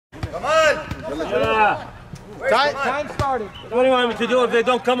Come on! Yeah. Time started. What do you want me to do if they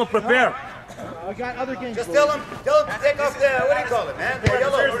don't come and prepare? We got other games. Just tell them to take off the, what do you call it, man? The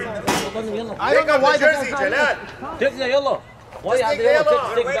yellow. I don't know why the jersey, Jalal. Take the yellow. Why you have the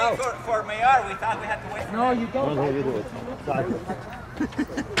yellow? Take it down. For Mayor, we thought we had to wait. No, you don't.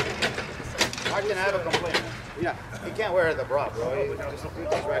 I can have a complaint. Yeah. He can't wear the bra, bro. He just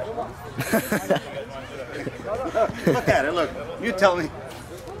distraction. Look at it, look. You tell me.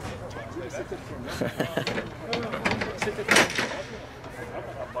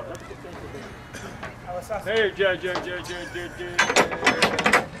 Hey,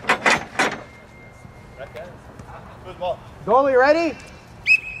 Goalie, ready?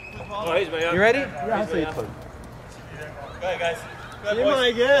 Oh, he's my. You ready? Yeah, I'll say it. Go ahead, guys. Be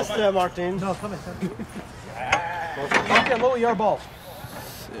my guest, Martin. No, come in. Okay, lower your ball.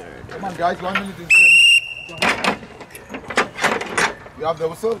 Come on, guys, 1 minute. You have the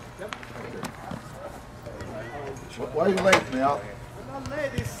whistle? Yep. Why are you late, man? I'm not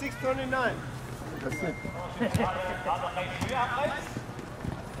late, it's 6:29. That's it.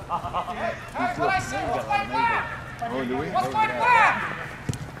 That's what I said. What's my plan? Oh, Louis? What's my plan?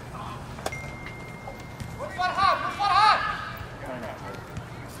 What's my hot? What's my hot?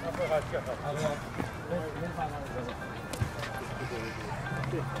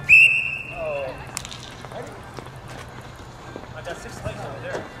 I got 6 legs over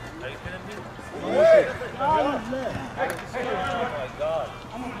there. Are you kidding me? Oh my God.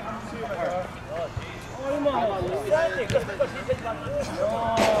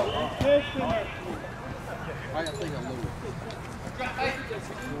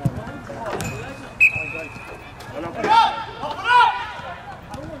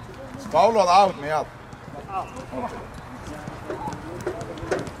 Foul or out, man?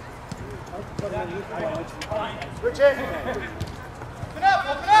 Richard! Open up!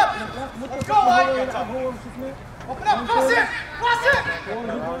 Open up! Let's go, Mike! Open up! Cross it! Cross it!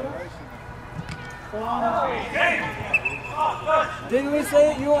 Didn't we say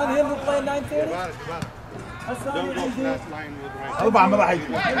you want him to play 9:30? أربعة مراحل.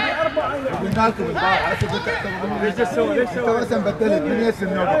 قلناكم البارح على فكرة تعتبرون ترى بدلت من ياسر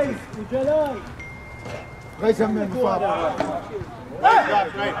النوبة. غيث من المصاب.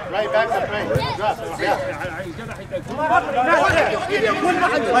 Right, back up, right. Drop. Yeah.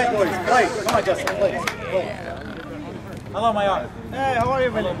 Play. Come on, Justin, play. Hello, Mayor. Hey, how are you,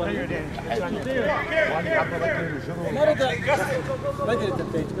 Billy? How are you doing?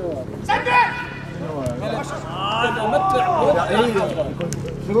 Send it!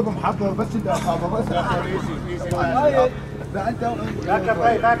 شروطهم حاضر بس انت اصابه بس لا انت Back up,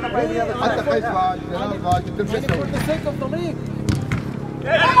 right. Back up, right. The other حتى side. قيس راجل تمشي For the sake of the league.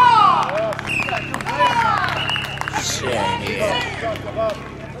 Come on!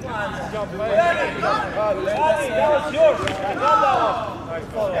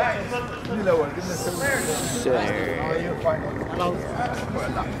 الاول قلنا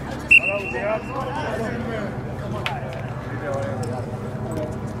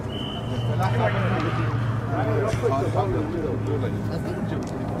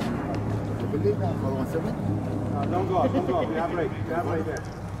Don't go up, don't go up. We have break. We have break there.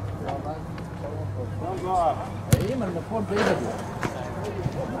 Don't go up.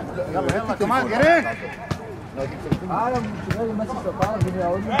 يلا كمان get in! عالم شغال ماسك سفارة في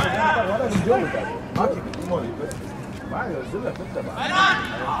اقول له ولا من جوه ما في كتموني بس ما ينزلك انت بقى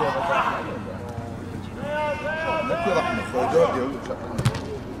انت رحمة فوجودي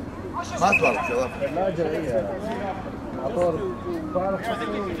ما تعرف شرف لا جريئة عطور بعرف ايش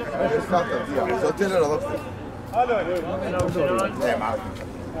السالفة فيها قلت له رضبت زي معاك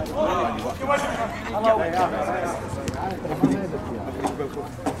انا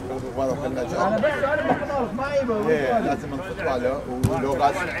بس انا ما بعرف ما يبغى لازم نطلع له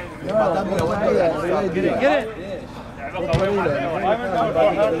ولغات ما دام لو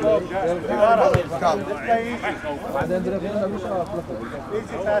بعدين دربنا مش عارف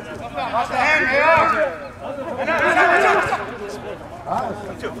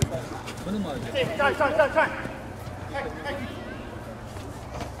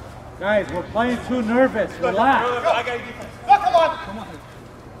Guys, we're playing too nervous. Relax. Come on!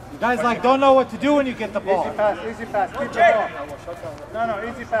 You guys don't know what to do when you get the ball. Easy pass. Keep the ball. No,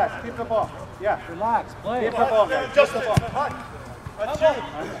 easy pass. Keep the ball. Yeah. Relax, play. Keep the ball, guys. Just the ball.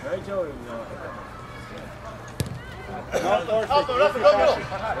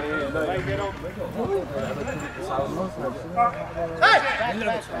 Hey!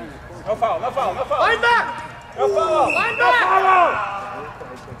 No foul. Line back! No foul. Line back!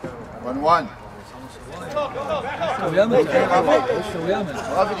 1-1 ويامن ويامن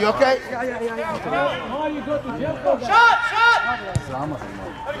Rafi, you okay? Shot! Shot!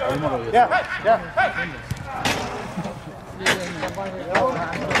 Yeah, yeah.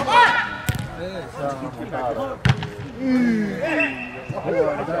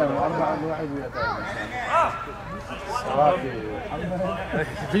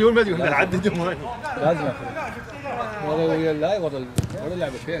 في يوم ما يقول عدد يومين لازم ولا ويا لا ولا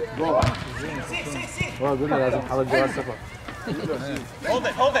لعبه فيك قلنا لازم حضر جواز سفر Hold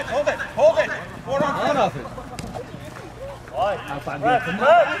it. Four on. ما رافض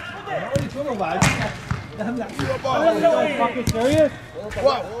شنو بعد fucking serious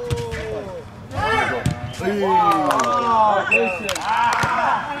Wow.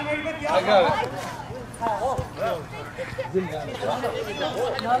 I got it.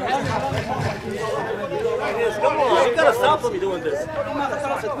 Come on, you gotta stop me doing this.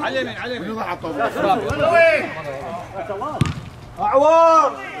 منو ضحى الطوبة؟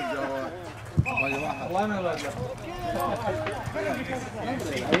 اعوار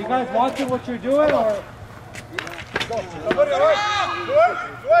Are you guys watching what you're doing or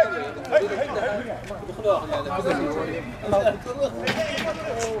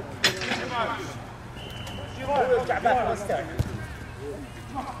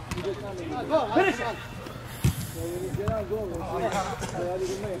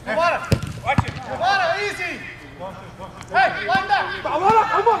Kamara, easy! Hey, line back! Come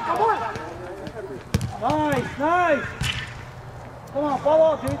on. Nice. Come on, follow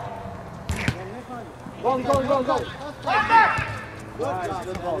up, dude. Go. Line back!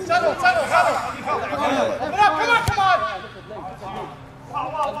 Settle! Come on!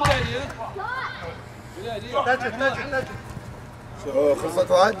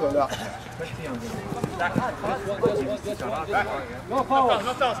 خلصت واحد ولا؟ No foul.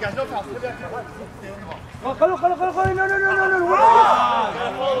 No fouls, guys, no fouls. خلو.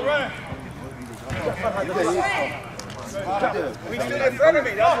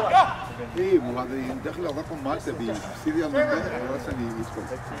 ايه مو هذا يدخل الرقم مالته بيصير يلا راسا يدخل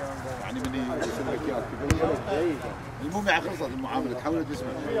يعني من يرسل لك اياه المهم يعني خلصت المعامله تحولت باسمه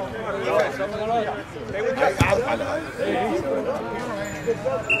عرض على هذا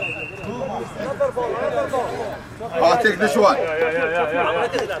take this one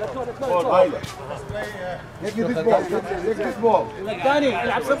take this ball داني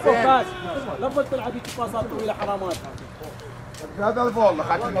العب سبورت باس لا تبطل تلعب باصات طويله حرامات هذا البول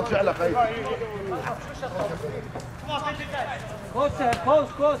خاطر نرجع له خير Close.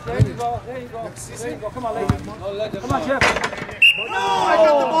 There you go. Come on, ladies. Come on, Jeff. No, I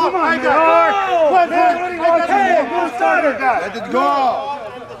got the ball. I got it. Let it go.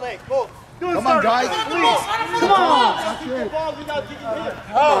 Come on, guys. Please. Come on.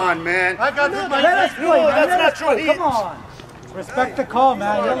 Come on, man. I got this, Let us play, man. That's Let not us true. play. Come on. Respect the call,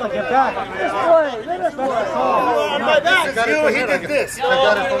 man. Yalla, get back. Let's play. Let us play the call. On my back, he did this. I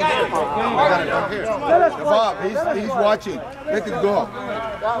got it from here. Let us play. Bob, he's watching. Let it go.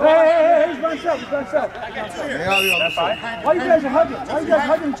 Hey, he's one shot. Yeah, on the side. Why you guys are hugging? Why you guys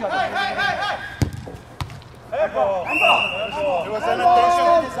hugging each other? It was an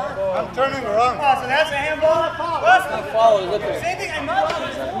attention. I'm turning around. So that's a handball. Same thing. I'm not.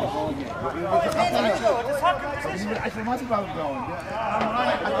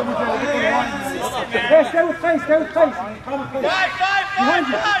 Hey, stay with face. Come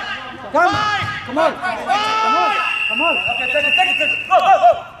Five. on. Okay, take it. Go.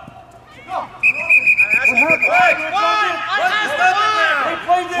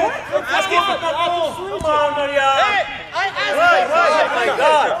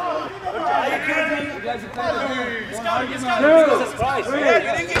 Jesus Christ. You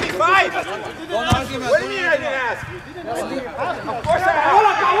didn't give me 5. What do you mean I didn't ask? Of course I asked.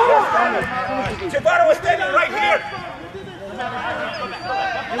 Jabara was standing right here.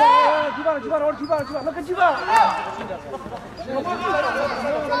 Jibara. Look at Jibara.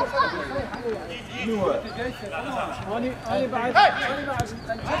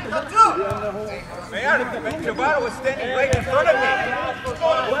 Man, Jabara was standing right in front of me.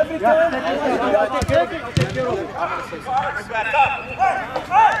 Back up.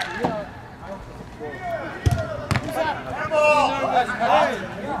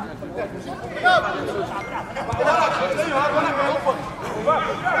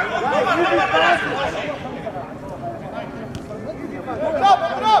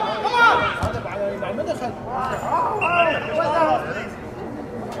 Open up, come on!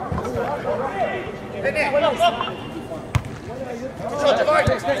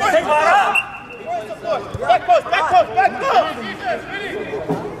 Back post.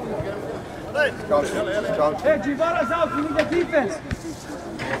 Hey, Jivara's out. You need the defense.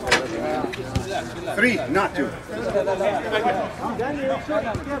 3, not 2.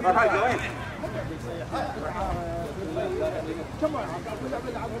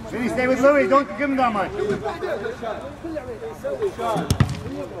 Vinny, stay with Louis. Don't give him that much. He's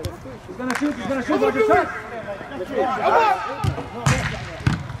gonna shoot. He's gonna shoot. Like a shot.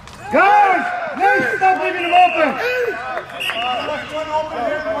 Guys, please stop leaving him open.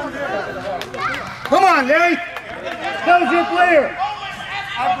 Come on, Larry. That was your player.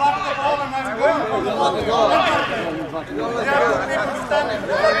 I blocked the ball and I'm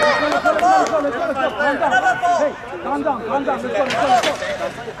Calm down. Let's go.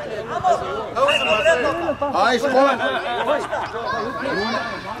 Nice one.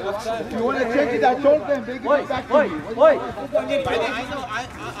 You want to check it? I told them they give it back to me. Wait.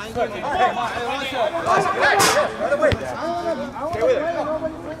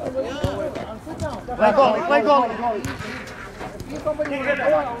 Play goalie.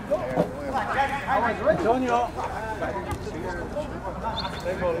 Antonio.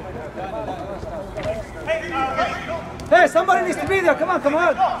 Hey, somebody needs to be there. Come on.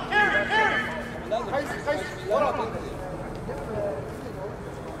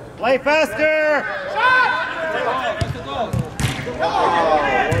 Play faster.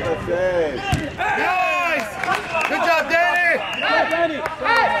 What a save. Nice. Good job, Danny.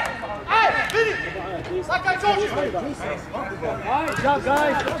 Like I told you! Good job,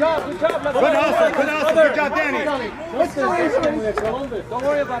 guys. Good job. Good hustle. Good job, Danny. Don't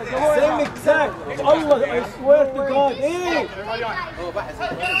worry about it. Same exact. Allah, I swear to God. Hey!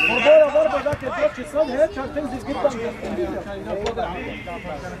 ضربة ذاك الدوتش يصل هيك عشان تنزل جدا.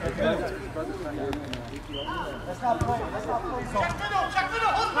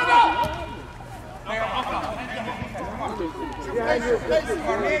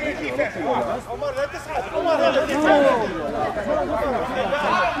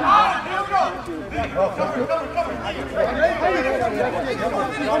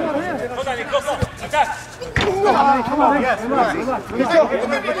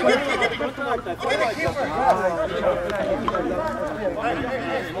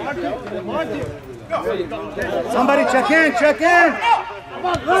 Somebody check in. Look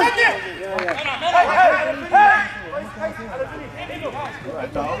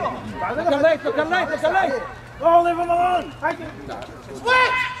at late. Oh, leave him alone.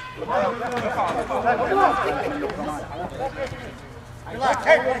 Switch!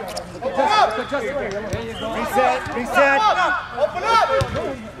 Reset. Open up!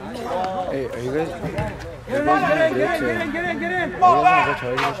 Hey, are you guys? Get in.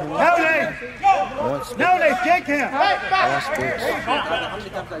 Now they kick him. I want spits.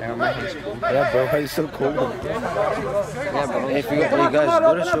 Yeah, bro, why are you so cold? Yeah, bro. Hey, if you guys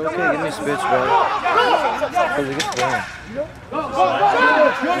go to show, okay, give me spits, bro. Because it gets boring.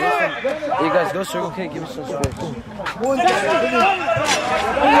 Hey, you guys go circle, okay, give me some spits.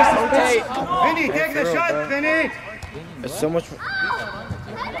 Vinny, take the shot, Vinny. It's so much.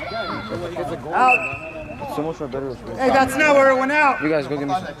 Out. It's so much more better with spits. Hey, that's not where it went out. You guys go give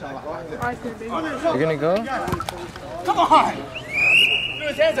me some. You're gonna go? Come on! Do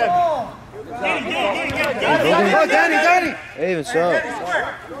his hands up. Danny. Hey, what's up?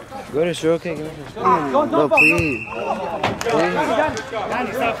 Go to show, okay, give me some spits. No, please.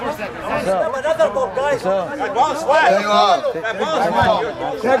 Danny, stop for a second. What's up?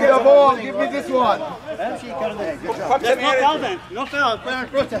 Take the ball. Give me this one. No foul. Play on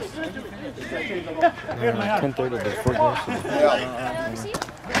protest. 10:30 before games.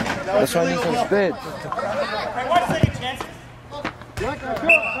 That's why I need some spits.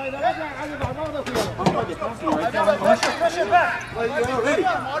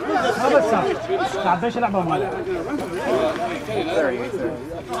 تعباش لعبة معنا.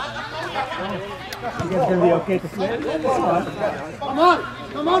 You guys gonna be okay to play? Come on.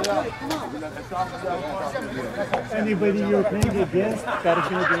 Anybody you're playing against,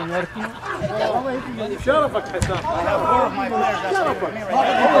 تعرفين اللي نورتي؟ شرفك حسام. I have 4 of my players.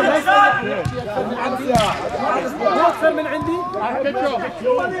 أكثر من عندي.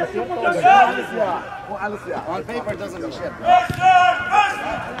 On paper, it doesn't mean shit.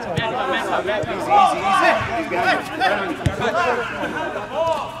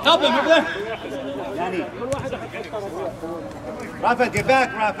 Help him over there. Danny. Rafat, get back,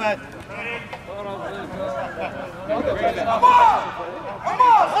 Rafat. Come on!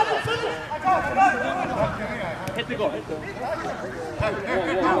 Hit the goal.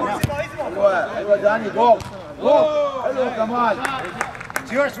 Hello, Danny, go. Hello, Kamal.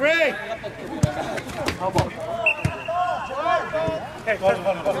 It's yours, Ray. Okay,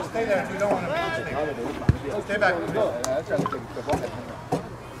 stay there. We don't want to stay back.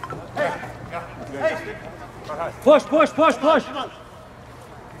 Push, push, push, push.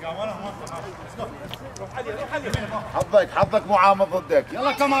 حظك مو عامل ضدك.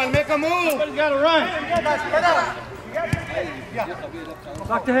 Yalla, come on, make a move. You gotta run.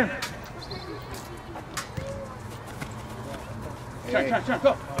 Back to him. Turn,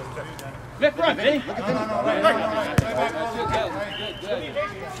 go. Left front, Vinny.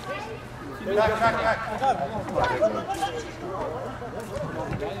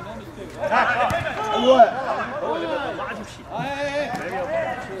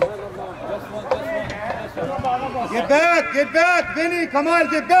 Back. Get back, Vinny, come on,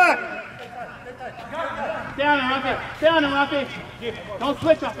 get back. Stay on him, Rafi. Don't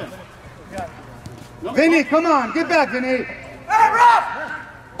switch off him. Vinny, come on, get back, Vinny.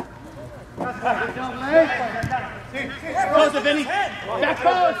 Close it, Vinny. Back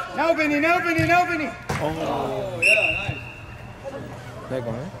close. No, Vinny. Oh, yeah, nice. There you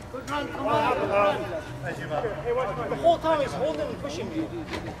go, man. The whole time he's holding and pushing me.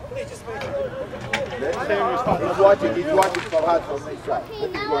 He's watching Farhad from this side. Okay,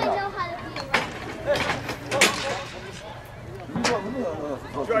 now I know how to be right. I'm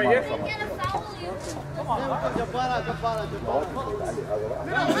gonna foul you.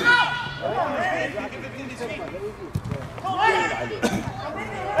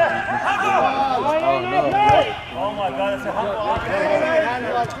 Oh my God, that's a hot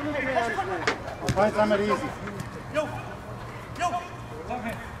Find somebody easy. You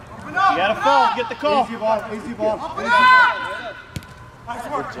gotta fall, get the call. Easy ball.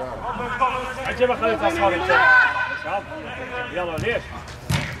 عجبك خليك اصحابي يلا ليش؟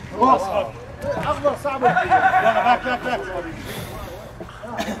 اخضر صعبه. Yalla, back.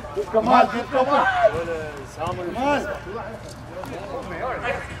 Come on, get cover. Come on.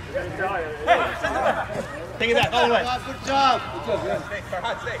 Take it back all the way. Good job.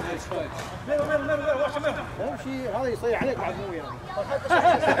 هذا يصير عليك بعد مو يعني.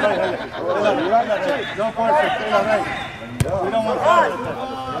 Don't force it. Stay away. We don't want to.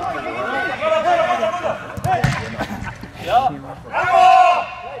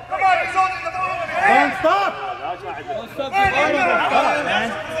 Don't stop.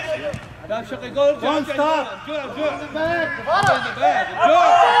 Don't stop. Don't stop. Get back. You have Ray. Get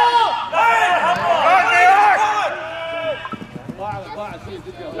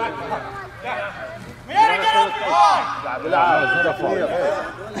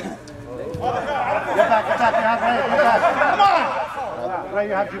back. Come on. Ray,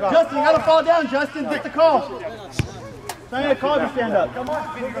 you have to go. Justin, you gotta fall down, Justin. Get the call. Stand there, call if you stand up. Come on.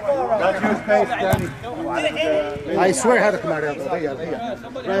 That's your space, Danny. I swear how to come out of there.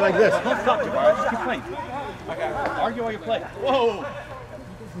 Right like this. Don't stop, Jabbar. Just keep playing. Argue while you play. Whoa.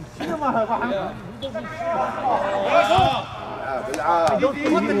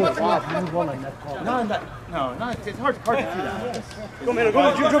 No, it's hard to see that. Go, Miro, go,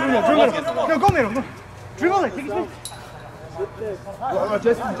 dribble it. Dribble it, take it. Two.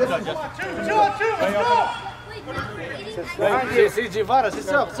 Jivara,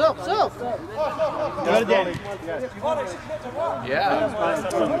 self. Yeah.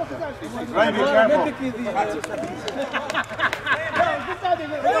 Ray, be careful.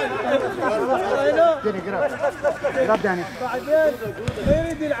 Get up, Danny.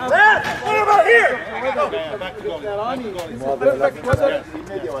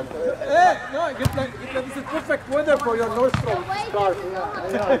 This is perfect weather for your nostril scarf.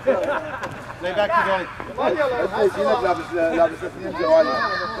 Lay back to goalie. لابس اثنين جوالي.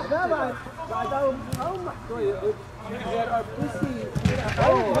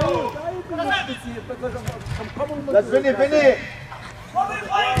 That's Vinny.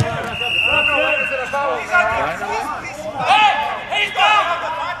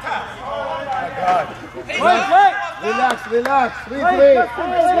 Relax. 3-3.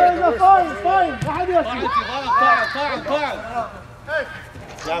 Fine.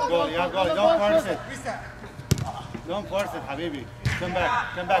 You have goalie. Don't force it, Habibi. Come back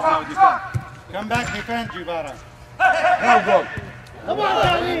now, defend. Come back, defend, Jivara. Now go. Come on,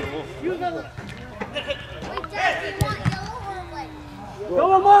 Danny. You got Wait, Dad, do you want yellow or white? Go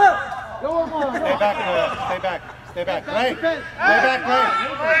on, Mara. Stay back. Ray. Stay back, Ray.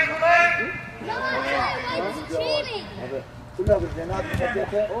 Come on, white's cheating.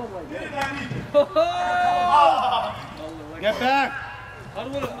 Get back.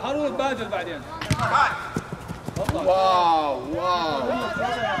 هرول البادل بعدين. Wow.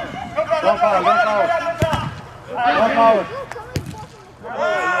 Don't foul.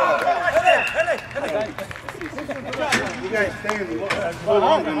 You guys stay in the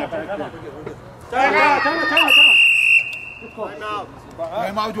long in the back there. Time out.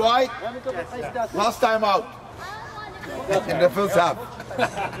 Time out, Dwight. Last time out. In the first half.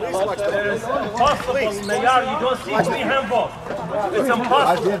 Impossible, Mayar, you don't see any handball. It's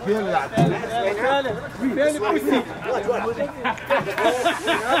impossible.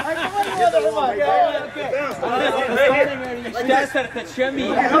 استأثرت الشمي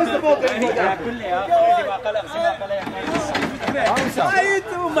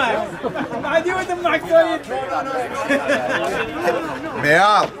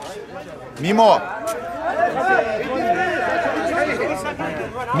Mayar. Mimo.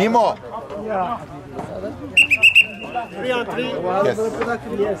 Mimo. 3 on 3.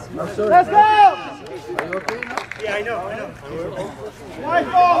 Yes. Let's go! Yeah, I know. Nice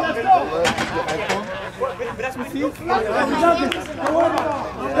ball, let's go!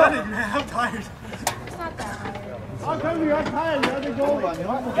 I'm tired. How come you're tired? You're the goal.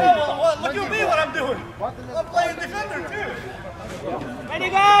 Look at me, what I'm doing. I'm playing defender too. Ready,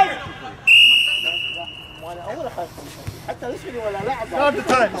 guys?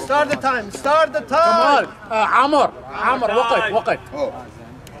 Start the time. Come on. عمر وقت. Oh.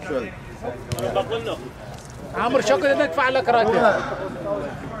 Sure. عمر شكل ندفع لك راتب.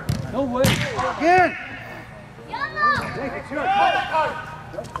 No way. Again.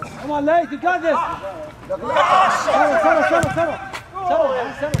 Come on, Late, you got this.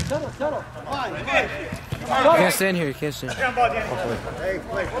 Settle. You can't stand here, you can't stand here.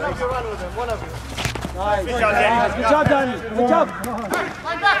 Nice. Good job, Danny. Good job.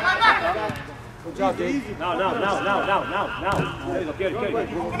 Good job, Dave. Now. Okay.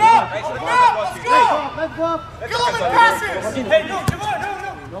 Come on, let's go! Kill him in passes! Hey, no.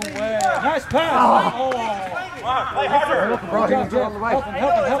 No way. Nice pass. Play harder.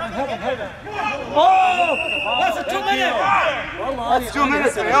 Help him. Oh! That's a 2 minute. That's 2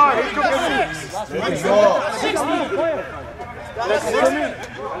 minutes. They are. He's 2 minutes. Good job. 6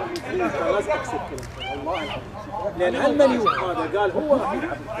 لأن المليون هذا قال هو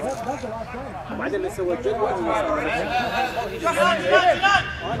وبعدين سوى الجدول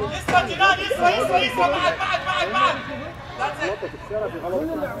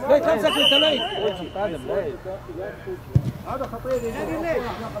ليت امسك انت ليت هذا خطير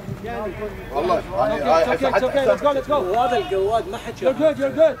والله اوكي let's go وهذا الجواد ما حد شاف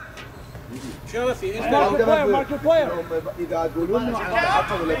you're good شرفي مارك بلاير اذا تقولون له على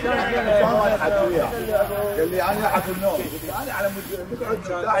حفل ولا حكوا قال لي انا حفل نوم انا على مقعد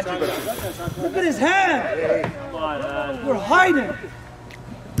مرتاح. Look at his hand. We're hiding.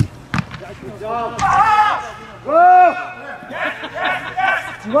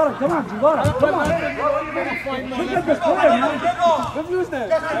 جبارة come on. Look at this player, man. Refuse that.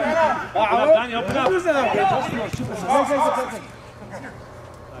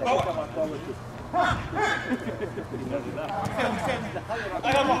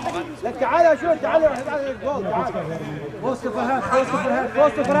 لك تعال الجول تعال بوست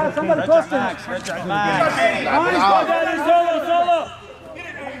فرهاد somebody post him. Solo.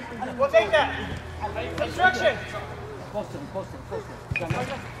 We'll take that. Instruction. Post him.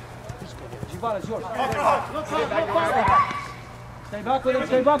 Jibala, it's yours. Stay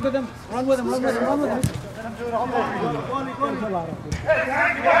back with him. Run with him.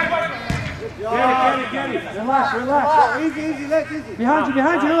 Get it. Relax. Easy, Behind you.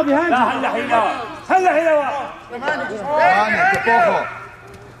 هلا حلوة.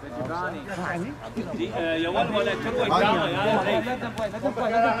 يا ولا تروي Let them play.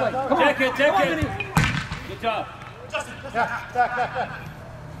 Come on. Take it. Good job.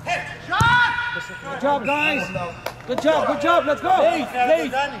 Good job, guys. Good job. Let's go.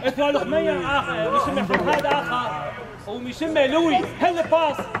 ليث اسمه لقمية آخر مش فرهاد آخر ومشمة لوي هلا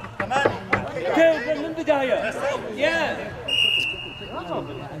باص كيف من بداية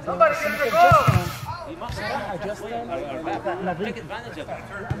Somebody should go. Take advantage of it.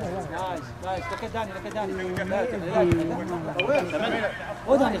 Nice. Look at Danny.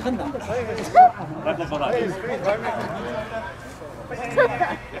 Oh, Danny, خلنا.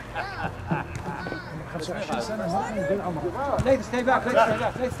 Let's stay back.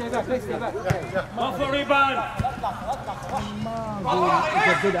 Go for rebound.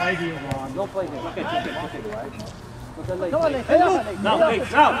 It's a good idea, man. Don't play this. Okay.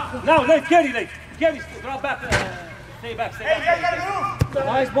 Now, Leith, Kerry, drop back. Stay back.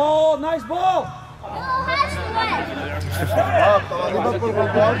 Nice ball.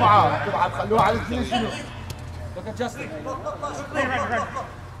 خلوه على الفينش. Look at Justin.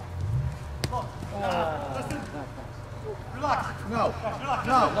 Relax. No. Relax.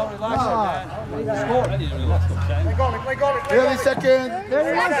 30 seconds.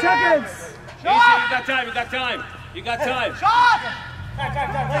 31 seconds. Easy, you got time, you got time. You got time. Shot!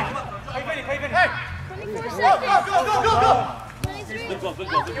 Hey! 24 seconds. Go! 23. Good goal.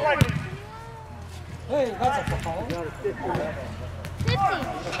 Hey, that's a foul. 50.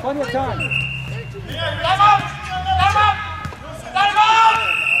 Plenty of time. Time out!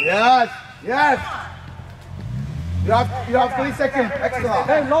 Yes. You have 3 seconds extra.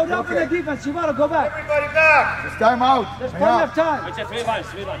 Hey, load up in the defense. You gotta go back. Everybody back! It's time out. There's plenty of time. It's a 3 lines.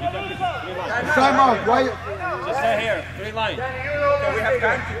 You got this. 3 lines. It's time out. Why? Just stay here. 3 lines. We have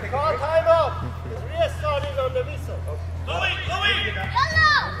time to call time out. Restarting on the whistle. Louis!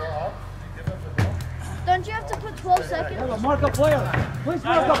 Yellow! Don't you have to put 12 seconds? Mark a player. Please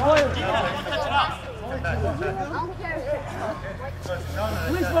mark a player. I don't care.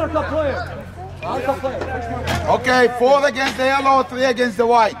 Please mark a player. Mark a player. Okay, 4 against the yellow, 3 against the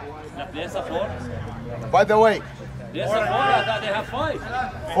white. There's a 4. By the way, There's a 4. I thought they have 5.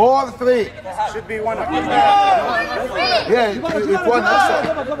 4, 3. Should be one of them. Yeah, it's one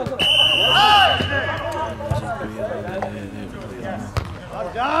extra. Go.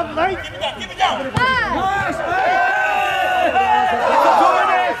 Job, mate. Ah!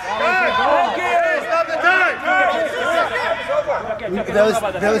 Stop the time.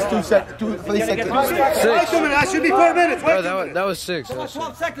 There is 3 seconds. 6. That should be 4 minutes. Wait. That was 6.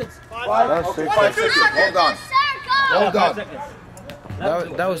 12 seconds. 5 seconds. Hold on. Hold on.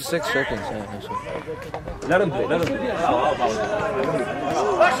 That was 6 seconds. Yeah, that's what. Let him play. That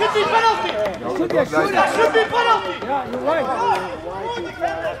should be penalty. That should be penalty. Yeah, you're right.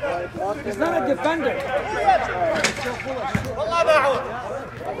 He's not a defender. والله معه.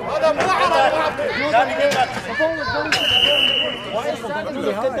 هذا مو عرب.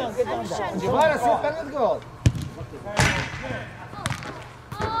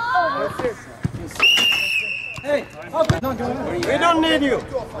 Hey, We don't need you.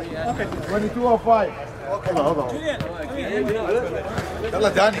 22 or 5. hold on. يلا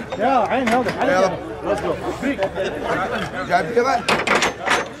داني. يا عين هذا. يلا. جايب كذا.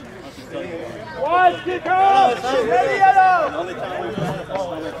 One kick off. Ready, yellow.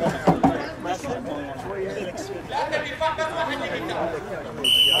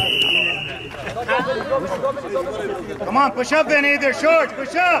 Come on, push up, Vinny. They're short.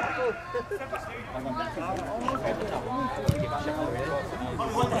 Push up.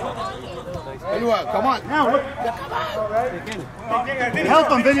 Anyway, come on. Now, look.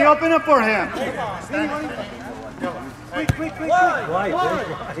 Help him, Vinny. Open up for him. Quick.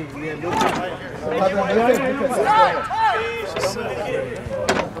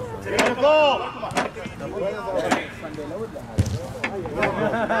 Goal.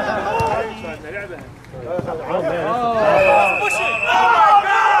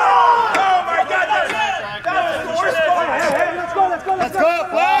 Let's go,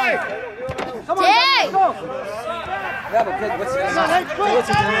 play! Come on, Hey! go. Yeah, but kid, what's he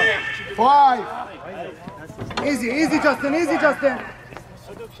doing? 5. Easy, Justin, Justin.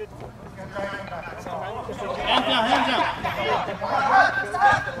 Hands down.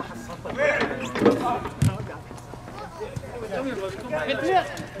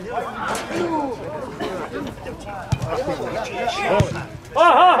 What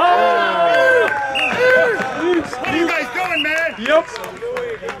are you guys doing, man? Yep.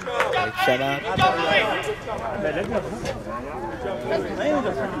 Shut up.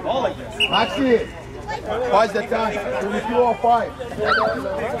 Maxi. What's the time? 22 or 5.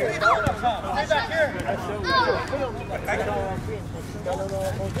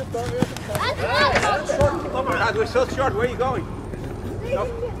 We're so short. Where are you going? No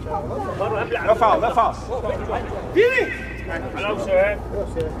foul. Hello, sir.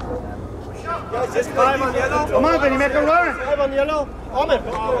 Come on, Vinny, make a run. 5 on yellow.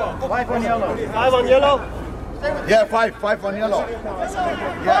 5 on yellow. 5 on yellow. Yeah, 5 on yellow.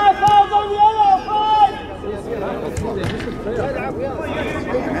 5 fouls on yellow. 5.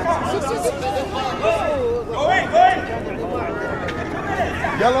 Go in.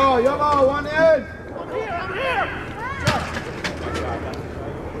 Yellow, 1 in. I'm here.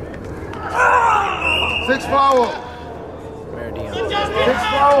 6 foul. 6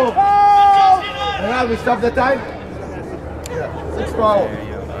 foul. Yeah, we stop the time. Yeah, 6 foul.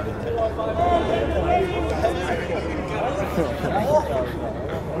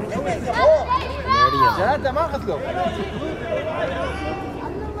 هذا ما اخذ له.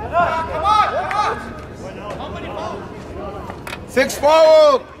 Come on. 6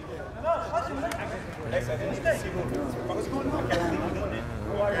 foul.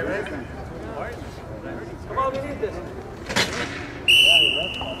 Come on, we need this.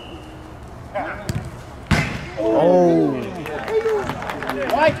 Oh.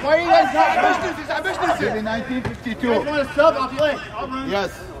 Why are you guys not business? It's our business. 1952. You want to sub? I'll play.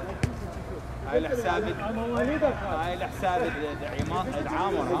 Yes. هاي الحساب الدعيمات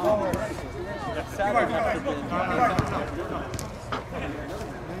العامر الحساب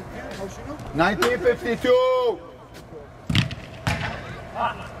 1952.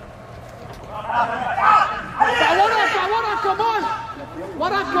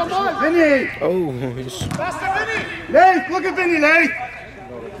 What up, come on! Vinny! Oh, he's... Faster, Vinny! Leith, look at Vinny, Leith!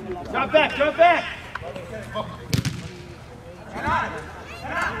 Drop back, drop back! Nice!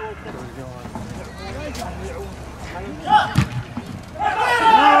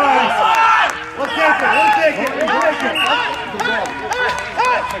 We'll take it, we'll take it, we'll take it!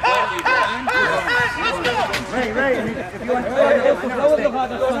 Ray, if you want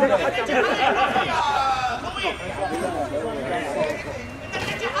to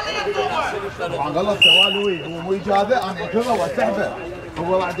طبعا غلط سواه لوي هو مو اجازه انا انتظر واسحبه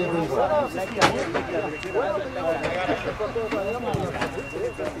هو بعد يروح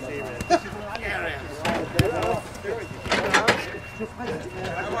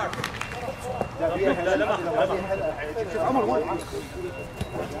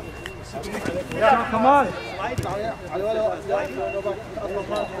Come on.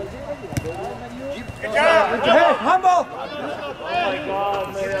 Humble!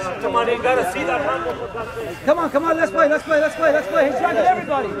 Come on, you gotta see that handle. Come on, let's play. He's dragging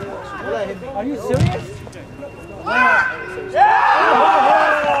everybody. Are you serious?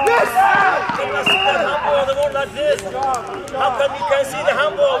 They won't like this. How come you can't see the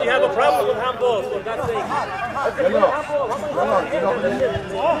handball? You have a problem with handballs, for God's sake.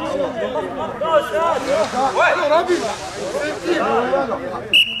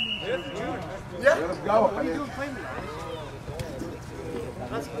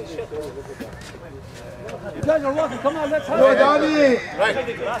 You guys are lucky. Come on, let's have Go, it. Danny! Right. Take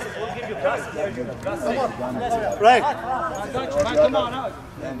the glasses, we'll give you glasses. Right. Come on out.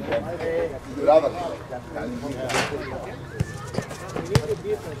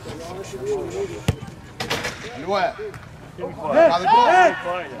 الوقت هذا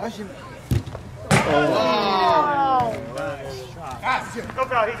Go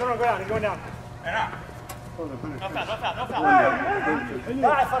foul, he's on the ground, he's going down. No foul.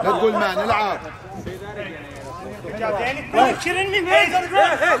 لا تقول مان العب Good job, Danny. Are you kidding me, man? He's on the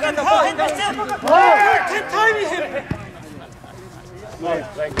ground.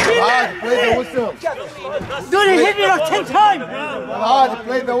 hard play the whistle Dude, he hit me like 10 times. hard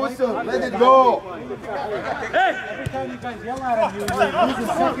play the whistle let it go Every time you guys yell at him, you lose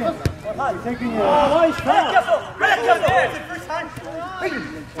a second. You're taking your... Nice foul. First time.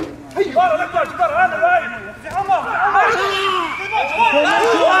 Hey, you got it, look, you got it, on the right.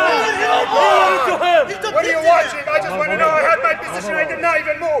 What are you watching? I just want to know I had my position, I did not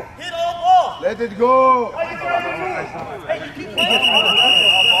even move. Hit all ball. let it go Hey, you keep playing.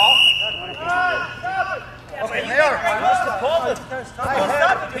 Okay, Mayor.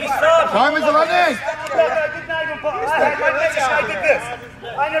 time is running I did not even put, I had my position, I did this.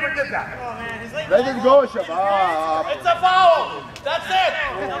 I never did that. let it go شباب It's a foul. That's it.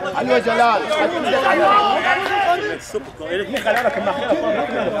 حلوة جلال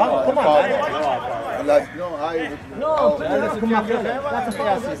no I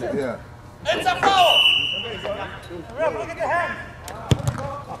yeah It's a foul. Look at your hand.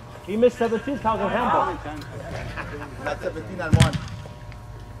 He missed 17,000 handballs. that's 17 and 1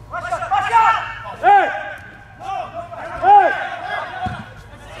 Hey! Hey!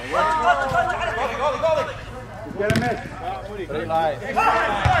 Get him in. Three line.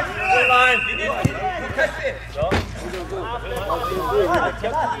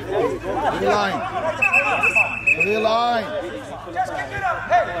 Three line. Just kick it up.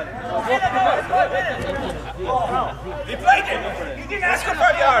 Hey. He played it. He didn't ask for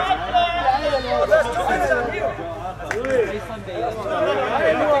 5 yards. That's 2 minutes on you.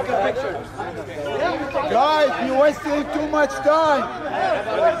 Guys, you're wasting too much time.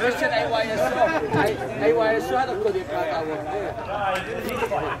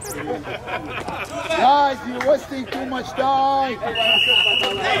 Guys, you're wasting too much time.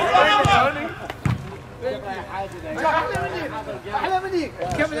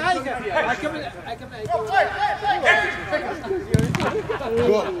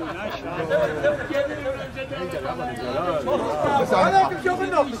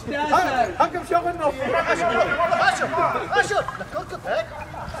 حكم شغلنا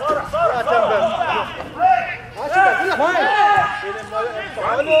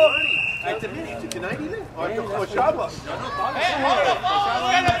To 90 then? Or Shaba? Hey, hold the ball!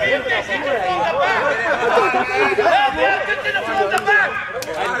 We're gonna beat this! He can from the back!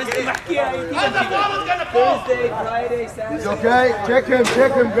 Hey, from the back! And the ball is gonna fall! Thursday, Friday, Saturday. He's okay. Check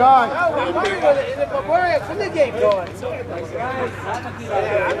him, guys. Put the game going.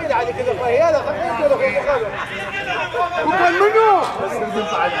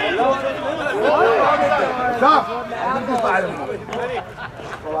 Stop.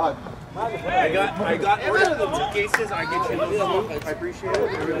 I got two cases. I get you those. I appreciate it. I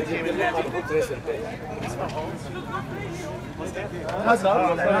really came in handy. Listen. What's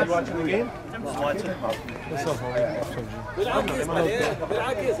up? Are you watching the game? I'm just watching. What's up, how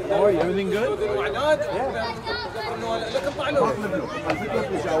are you? Everything good?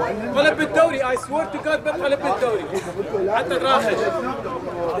 طلب بالدوري. I swear to God بطلب بالدوري. حتى الراخد.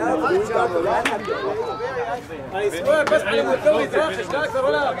 I swear بس على الدوري راخد لا أكثر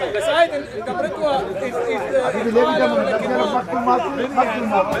ولا أقل. بس هاي كبرتها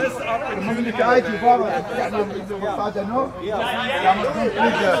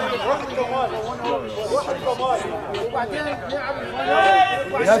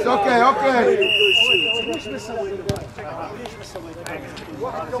Yes, okay.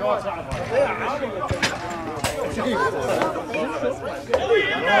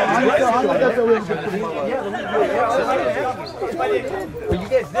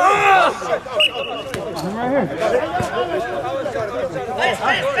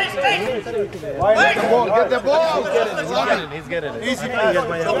 Get the ball. He's getting it. Easy,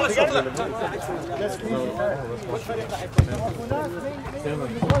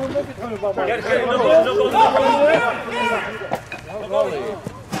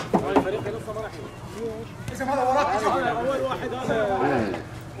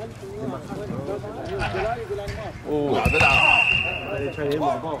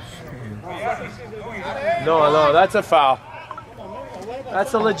 No, that's a foul.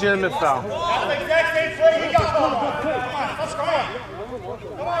 That's a legitimate foul. That's the exact same play he got.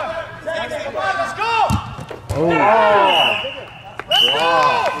 Come on, let's go!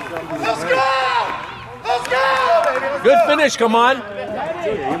 Let's go! Good finish, come on.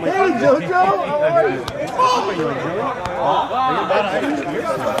 Hey, Jojo.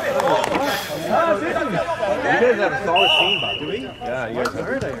 You guys have a solid team, do we? Yeah, you guys are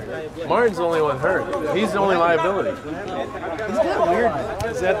hurt. Martin's the only one hurt. He's the only liability. Isn't that weird?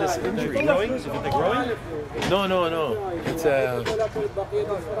 Is that this injury growing? Is it growing? No. It's a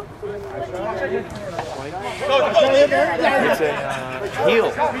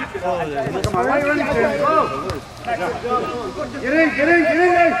heel. Get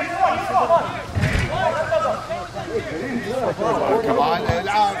in! Come on,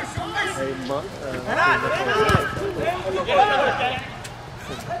 العب.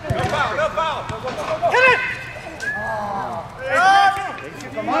 No foul! Hit it!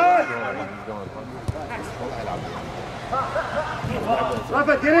 Come on!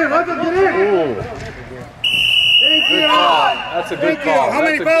 Rafa, get in! Thank you! That's a good call. How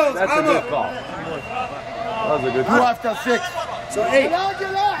many fouls? That's a good call. That was a good call. 2 after 6. So 8.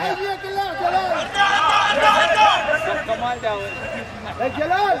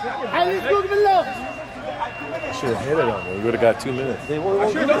 Should have hit it on him. We would have got 2 minutes. They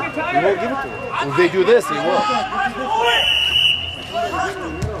won't give it to him. If they do this, he will.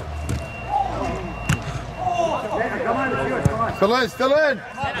 Still in.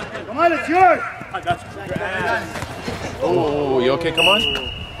 Come on, it's yours! Oh, you okay? Come on.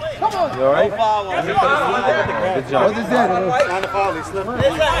 You all right? Good job. What is that? It's a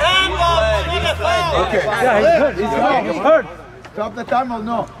handball! Okay. Yeah, he's hurt. Stop the time or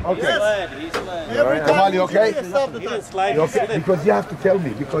no? Okay. Every Come on, you okay? Stop the time. You okay? Because you have to tell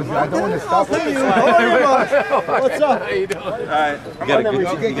me, because I don't want to stop it. What's up? How you doing? All right. You got a good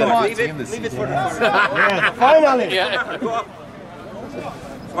team. You got a good team this season. Finally! Go up.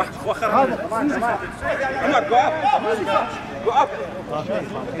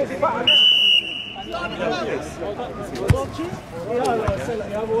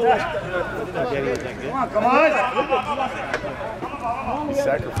 Come on! He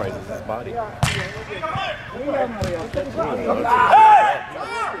sacrifices his body.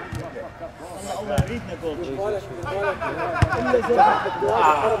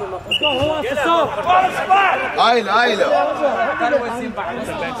 عايلة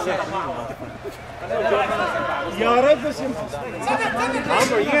يا رب بس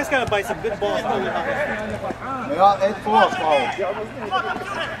Amber, you guys gotta buy some good balls. Yeah, 8-4 foul.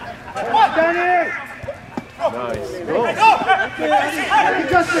 Danny! Nice.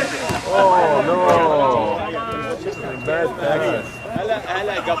 Justin! Oh no! Bad pass.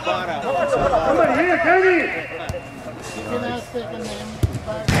 هلا جبارة. Somebody here, Kenny!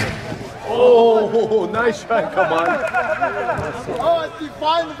 Oh, nice shot, come on. Oh, it's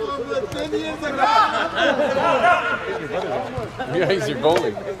defined from 10 years ago. Yeah, he's your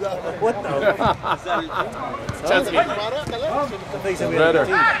goalie. What the? Better.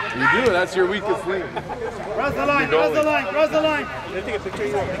 You do, that's your weakest link. Cross the line, cross the line, cross the line. Can I take a picture of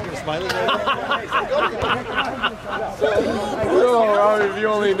you? You're smiling right Oh, Robbie, if you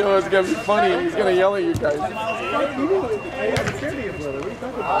only knew it's going to be funny, he's going to yell at you guys.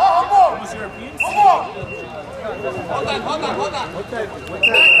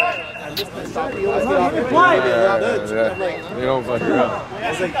 They don't fuck around. I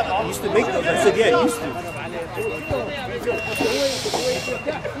was like, you used to make those? I said, yeah, I used to.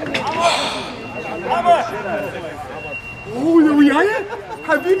 Oh, يا وياي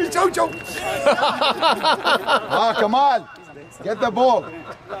حبيبي جو كمال get the ball.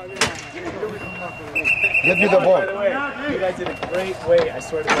 Get me the ball. You guys did a great way. I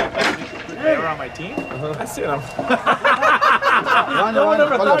swear to God. They were on my team? I see them. No one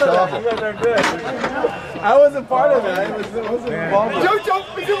ever thought of that. You guys are good. I wasn't part of it. I wasn't involved. Joe,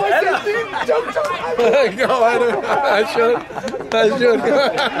 is it my team? Joe. No, I should.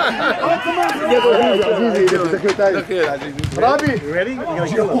 Rabi. You ready? You gotta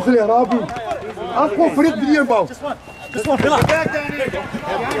kill him. أخلي يا رابي. أقوى فريق باليابان. Just one. Relax.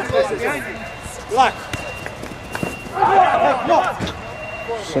 Relax.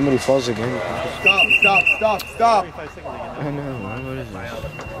 Somebody falls again. Stop. I know, what is this?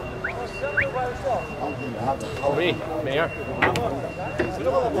 Oh, me. Mayor. A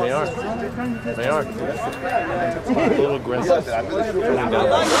little aggressive. I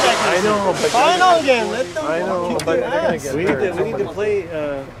know, but Final again. Let them. I know, but they're gonna get We need to play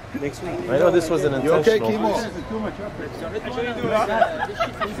next week. I know this wasn't You okay, intentional. Kimo?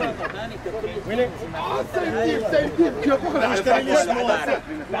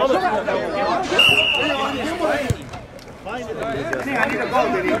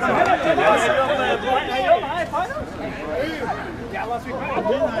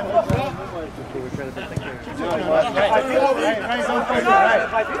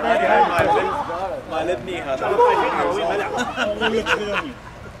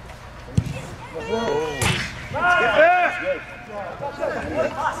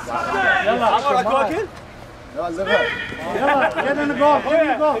 Get in the goal, get in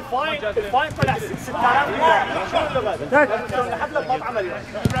the goal. الفاين طلع 6000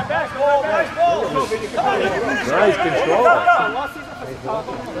 Nice control.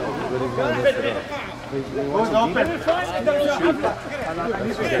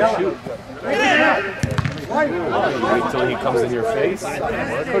 Wait till he comes in your face. What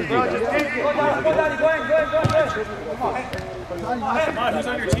could he do? Who's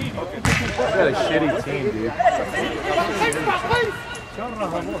on your team? You got a shitty team, dude.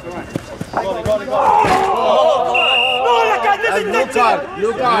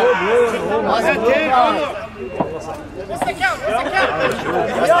 Blue card.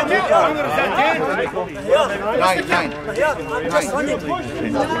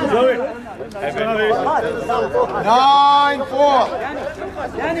 Nine, 4.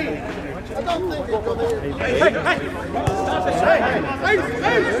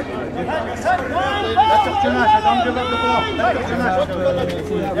 Don't give up the ball.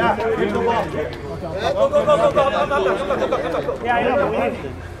 Yeah, give the ball. Yeah, I know.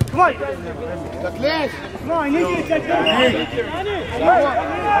 Come on. Come on, I need you to take that.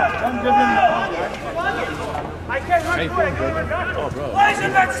 Don't give him the ball. I can't run away. Why is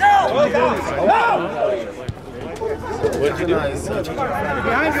it Mansour? What'd you do?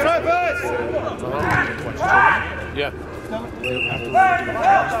 Behind your right pass. Yeah.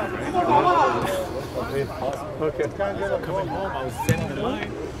 Okay. Coming home, I was sitting in the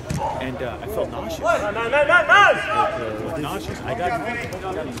line, and I felt nauseous. Nauseous. I got.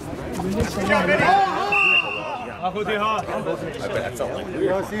 I bet that felt like weird.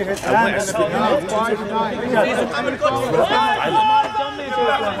 You see his hand in the beginning. 5-9.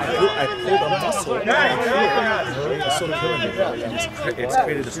 I pulled a muscle. It's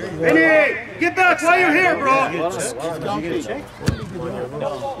created this. Vinny, get back while you're here, bro. I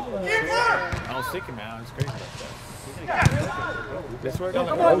was thinking, man, it's crazy. This work? Yalla,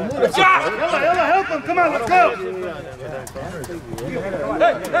 help him. Come on, let's go.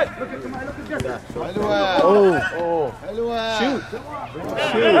 Shoot.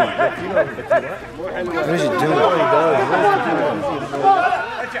 What is he doing?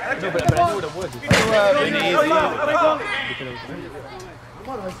 But I knew what it was.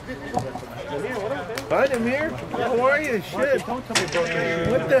 Hi, Amir. How are you? Shit. What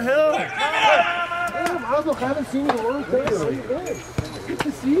the hell? Damn, I haven't seen you in a long time. How you doing? Good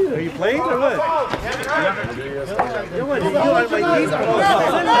to see you. Are you playing or what?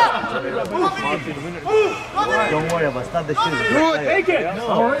 Don't worry about it. It's not the shoes. Take it!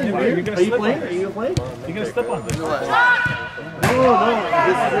 Are you playing? Are you playing? You're going to step on this. No.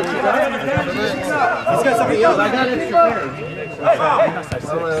 He's got something else. I got extra pair.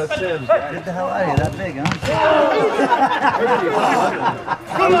 Get the hell out of here. That big, huh?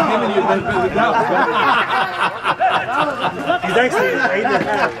 He's actually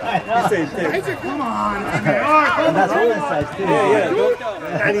 8.5. He's saying 10. Come on. And that's all size, too.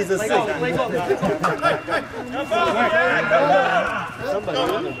 Yeah. And he's a 6.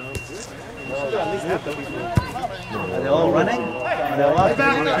 Are they all running? Are they all walking?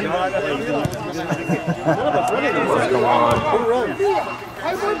 Come on.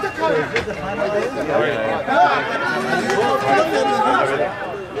 I want the color.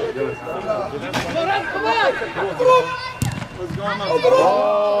 Come on.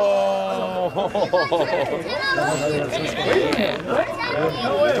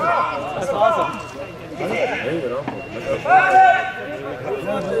 That's awesome.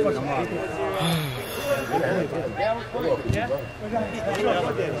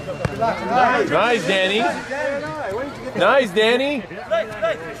 Nice, Danny. Nice, Danny.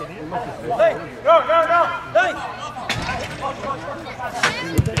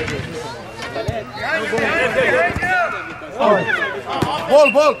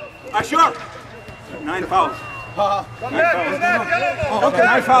 Ball. Ashur. 9 fouls. Okay,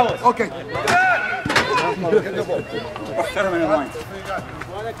 9 fouls. Okay. Set him in the line.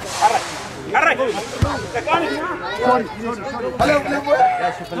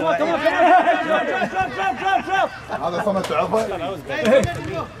 هذا صمت عفوا.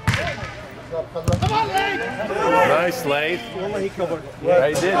 Nice, Slade. Yeah,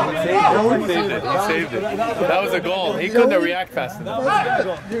 he did. He saved it. That was a goal. He couldn't have reacted fast enough.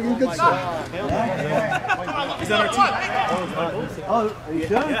 He's on our team. Oh, are you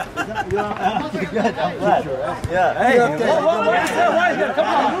sure? Yeah. Good. I'm glad. Yeah. Hey. Come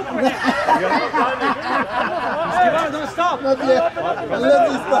on. Don't stop.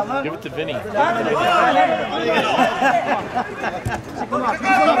 Give it to Vinny.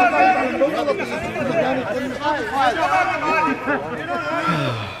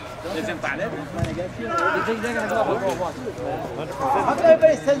 لازم تعلم. You think they're gonna go up or what? How can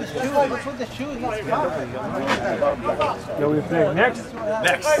everybody send the shoes? What's with the shoes? So we play next?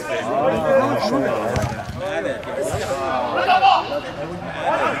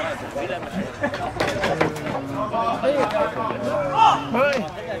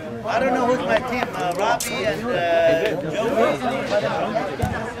 I don't know who's my team. Robbie and Joey.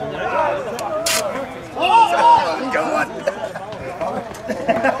 Go on.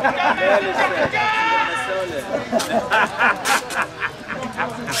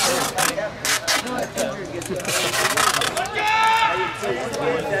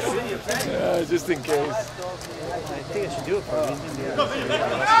 Just in case. I think I should do it for him.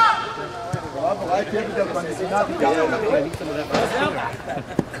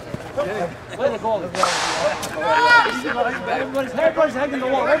 Play the goal. Everybody's hugging the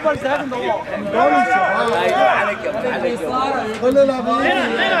wall. Everybody's hugging the wall. كل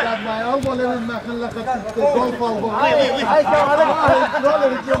اللاعبين بعد ما اول ما خلقت الجول فاول. هاي كامر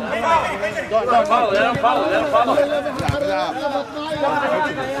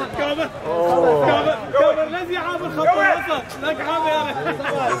الذي عامل خط الوسط لك عامل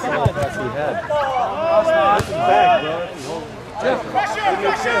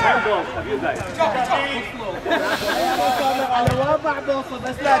على وضع بوصل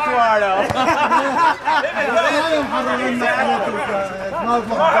بس لا توارى. لا محررين ما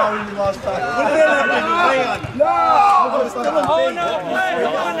الضاوي الواسطة.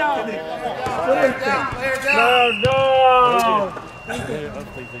 No.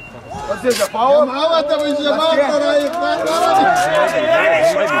 What's this, a foul? معود بالجمال ترى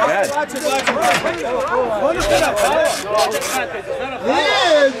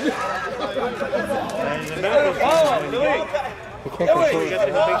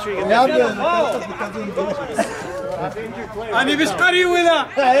أنا بشقري ولا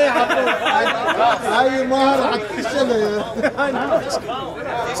هاي مهر على الشلة.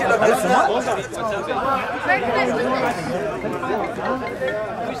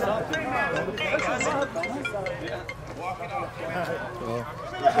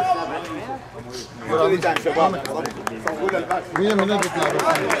 مين من بيطلع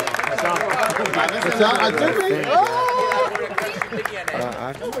بس عجبني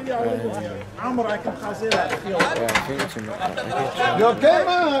عمر I can خازيرها. Yeah, I think it's in the... You okay,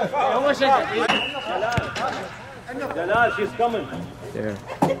 man? Jalal, she's coming. Yeah.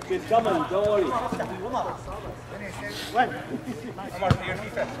 She's coming, don't worry.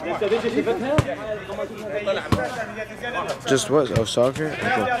 Just what? Oh, soccer?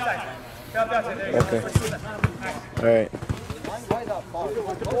 Okay. Alright.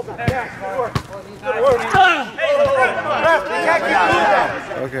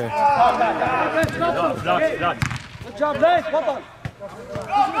 Okay. Good job, Leif. Well done.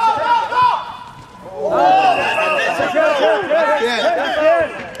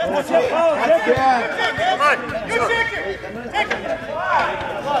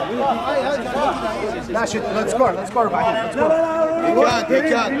 Let's score. Let's score. Let's score. He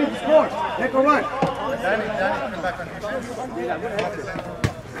can't. Make a run.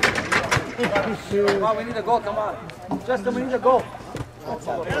 Come on, we need a goal. Come on. Justin, we need a goal. Come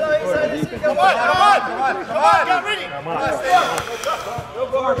on, get ready. Come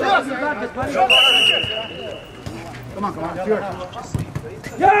on.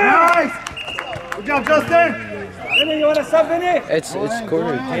 Nice. Good job, Justin. Vinny, you want to sub, Vinny? It's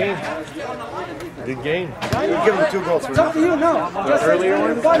quarter. Good game. You give him 2 goals. It's up to you now. Just earlier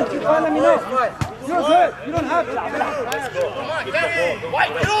one. You got it. You can't let me know. You're good. You don't have to.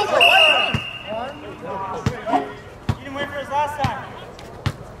 White, get over. He didn't wait for his last time.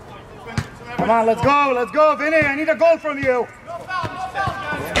 Come on, let's go. Let's go, Vinny. I need a goal from you.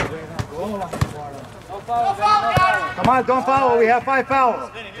 Come on, don't foul. We have 5 fouls.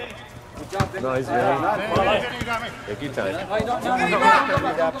 No, he's ready. Take your time.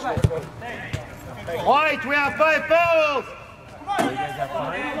 White, we have 5 fouls.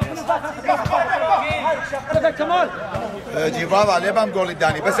 Come on. جيفارا ليه ما مقول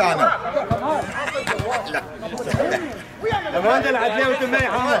الداني بس انا. لما عندنا العدلية والتنمية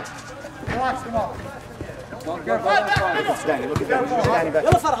حمد.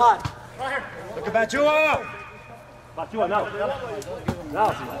 يلا فرحان. Look at Batua. Batua now. Now,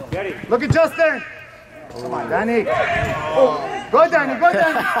 get it. Look at Justin. Come on, Danny. Go, Danny. Go,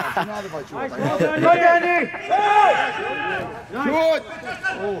 Danny. Go, Danny. Shoot.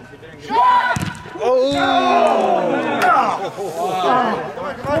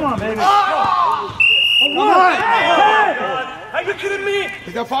 Come on, baby. Come on. Are you kidding me?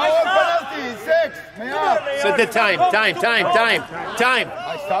 It's a foul penalty. 6. Set the time. Time.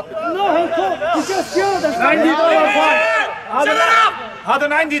 I stopped it. No, he just killed us. $90 fine. هذا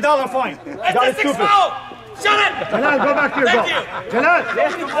 $90 fine. That is stupid. Shut it! Jalal, go back to your goal. Jalal.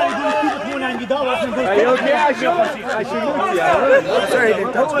 ليش تخلي يقول stupid مو $90 Are you okay? I should sorry,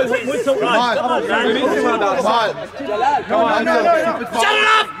 Come on. Shut it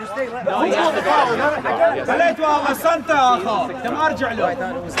up! خليته والله سانتا اخا. كم ارجع له.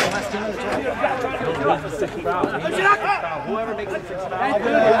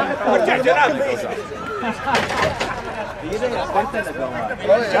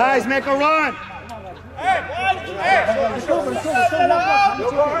 Guys, make a run.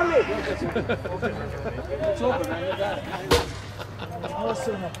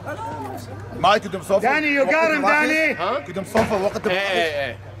 ما كنت مصفر. Danny, you got him, Danny. كنت مصفر وقت.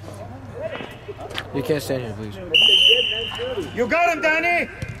 Hey. You can't stand here, please. You got him, Danny.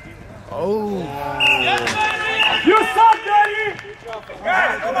 Oh. You suck, Danny.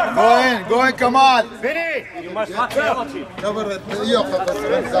 Go in, come on. Vinny. You must not penalty.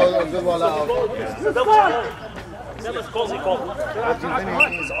 That was close call.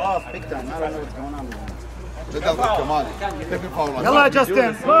 Vinny is off big time. I don't know what's going on with him. كمان. يلا يا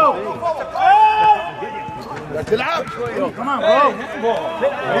جاستن. Go. تلعب. Come on, bro.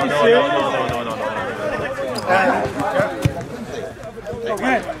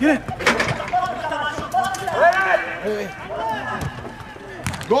 Get it.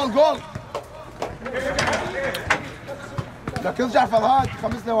 جول. لكن ارجع فرهاد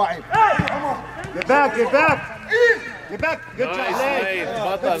 5 لواعيب. Get back. Good job, Nice, late.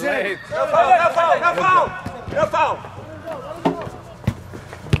 Butler, late. No foul!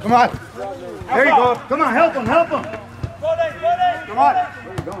 Come on. There you go. Come on, help him. Come on.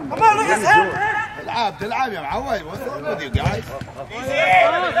 Come on, look at his head! تلعب يا معود. What's with you guys?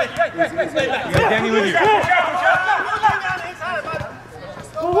 Danny with you.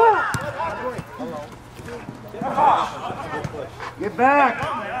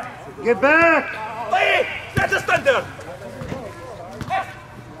 Get back. That's a thunder!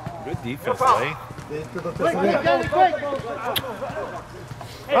 Good defense, Lay.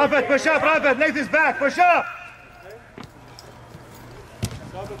 Rafet, push up, Rafet. Nathan's back. Push up.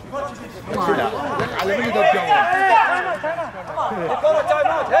 He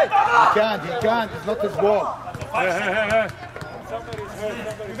can't. It's not his ball.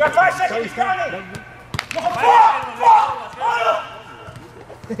 You got 5 seconds, Johnny.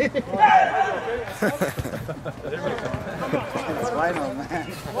 It's final, man.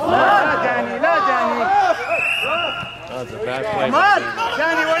 La, Danny. That's a bad play. Come on,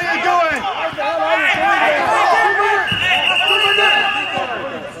 Danny, what are you doing?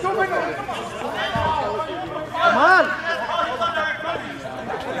 Come on.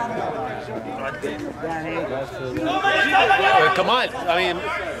 Come on. I mean,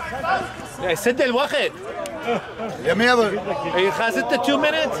 سد الوقت. يا ميضة خازت 2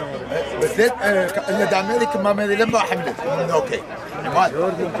 minutes. بس اللي دعملك ما ميضة لما حملت. اوكي. ما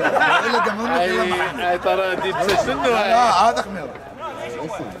إلا دعملك. ترى دي تسجنوا. هذا ميضة.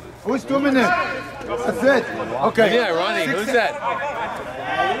 Who's 2 minutes? That's it. Okay. Yeah, Ronnie. Who's that?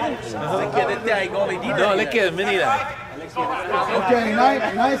 No, look at Minnie there. Okay,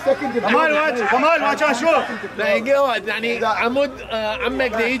 9 seconds. Come on, watch our show. يعني عمود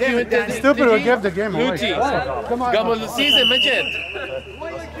عمك ده يجي وانت Stupid will give the game away. لوتي قبل السيزون مجد.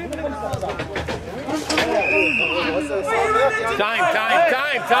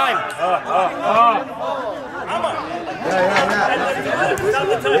 Time.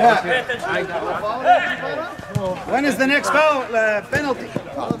 When is the next foul penalty?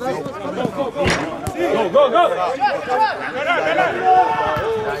 Go.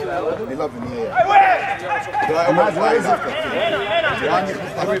 11 here.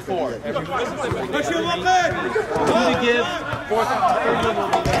 Push you a little bit. Who to give? Fourth.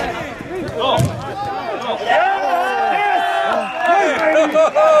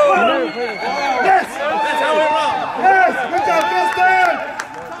 Yes! That's how we roll. Yes! Good job, Justin!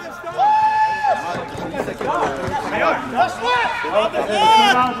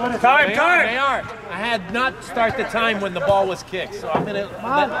 Time. I had not start the time when the ball was kicked, so I'm gonna.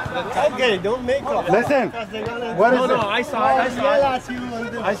 Okay, don't make up. Listen, what is No, I saw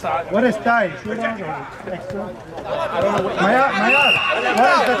it. What is tie? Shootout or extra? I don't know what Mayar, what is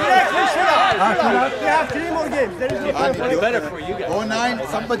the You have 3 more games. There is no time for It's better for you guys. Go 9.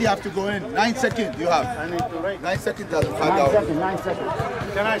 Somebody have to go in. 9 seconds. You have. 9 seconds. Doesn't find out. 9 seconds.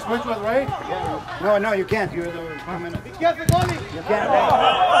 Can I switch with Ray? No, you can't. You're the 1 minute. Be careful, Tony. You can't.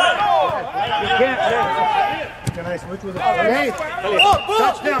 You can't. Can I switch with Ray?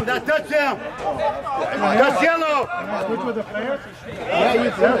 Touchdown. That touchdown. That's yellow. Can I switch with the players? Yeah,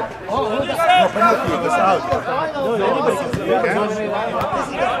 you can. No penalty. It's out.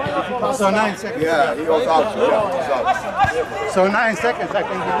 So 9 seconds. Yeah, he goes out. So 9 seconds, I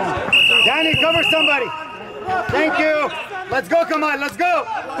think you can. Danny, cover somebody. Thank you. Let's go, come on, let's go.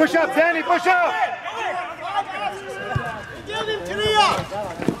 Push up, Danny, push up.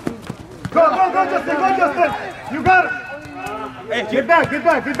 Go, Justin. You got it. Hey, get back. Get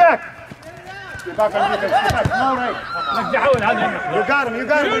back on defense. Get back. No, right. You got him.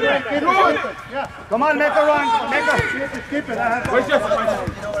 Yeah. Come on, make a run. Keep it. Where's Justin?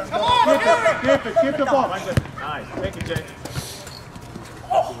 Keep the ball. Nice. Thank you, Jay.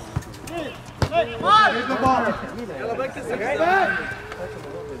 Keep the ball.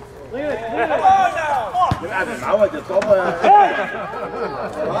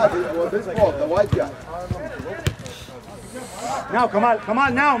 The white guy. Now, come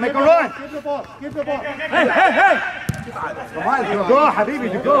on, now, make a run. Keep the ball. Hey. Come on, go, Habibi,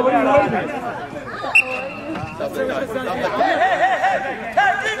 go. What are you waiting?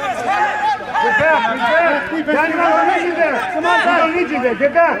 Get back. Danny, we don't need you there. Come on, we don't need you there.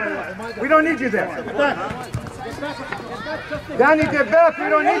 Get back. We don't need you there. Danny, get back. We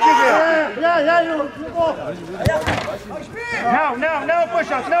don't need you there. Yeah, you go. Now,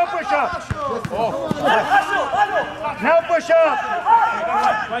 push up. Now push up.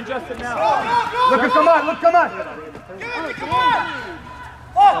 Find Justin now. Look, come on. Come on. Come on.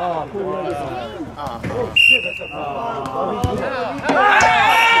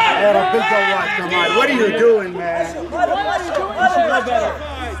 What are you doing, man?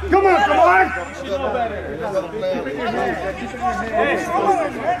 Come on.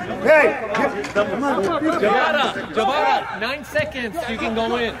 Hey. Jabara, 9 seconds, you can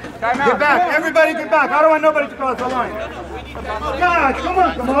go in. Get back. Everybody get back. I don't want nobody to cross the line. God, come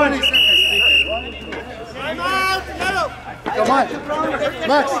on. Come on,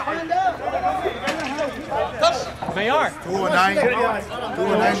 Max. Mayar. 209.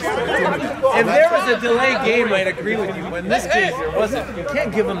 If there was a delay game, I'd agree with you. But in this case, there wasn't. You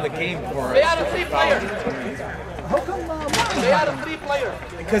can't give them the game for it. They had a 3-player.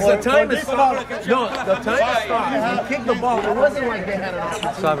 Because the time is stopped. No, the time is stopped. You kicked the ball. It wasn't like they had an option.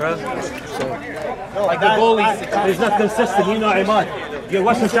 What's up, bro? Like the goalie is not consistent. You know, Imad. You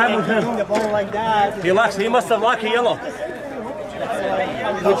what's the time with him? The ball like that. He must have locked a yellow.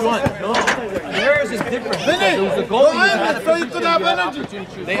 Which one? No. Theirs is different. Vinny, There was a go goalie. in so you could have energy.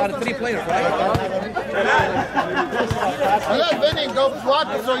 They had a 3-player, right? Let Vinny go block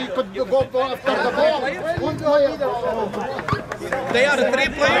it so you could go after the ball. They had a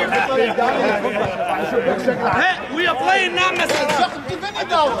 3-player. Hey, we are playing now, Mansour.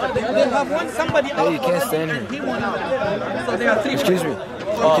 They have one somebody out. Hey, you can't stand here. He won out. So they are 3. Excuse me. You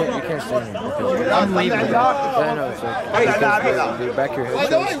can't stand here. Okay. I'm leaving. Yeah, I know. It's okay. Because back your head.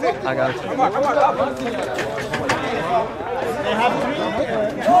 I got you.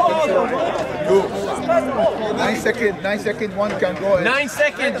 9 seconds, one can go in. 9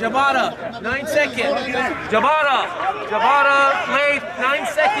 seconds, Jabara. 9 seconds. Jabara, late. 9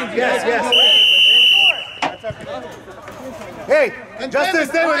 seconds. Yes. Hey, Justin,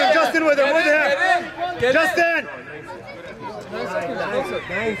 stay with him. Justin with him. With him. Justin. 9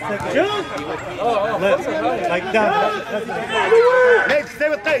 seconds. Like that. Hey, stay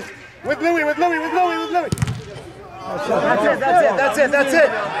with Case. With Louis. That's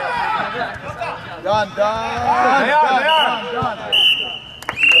it. Done.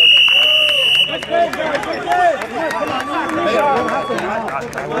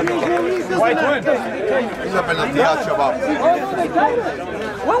 White win. إلا بلنتيات شباب.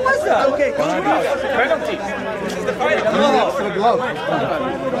 What was that? Okay, penalty. This is the fight. glove.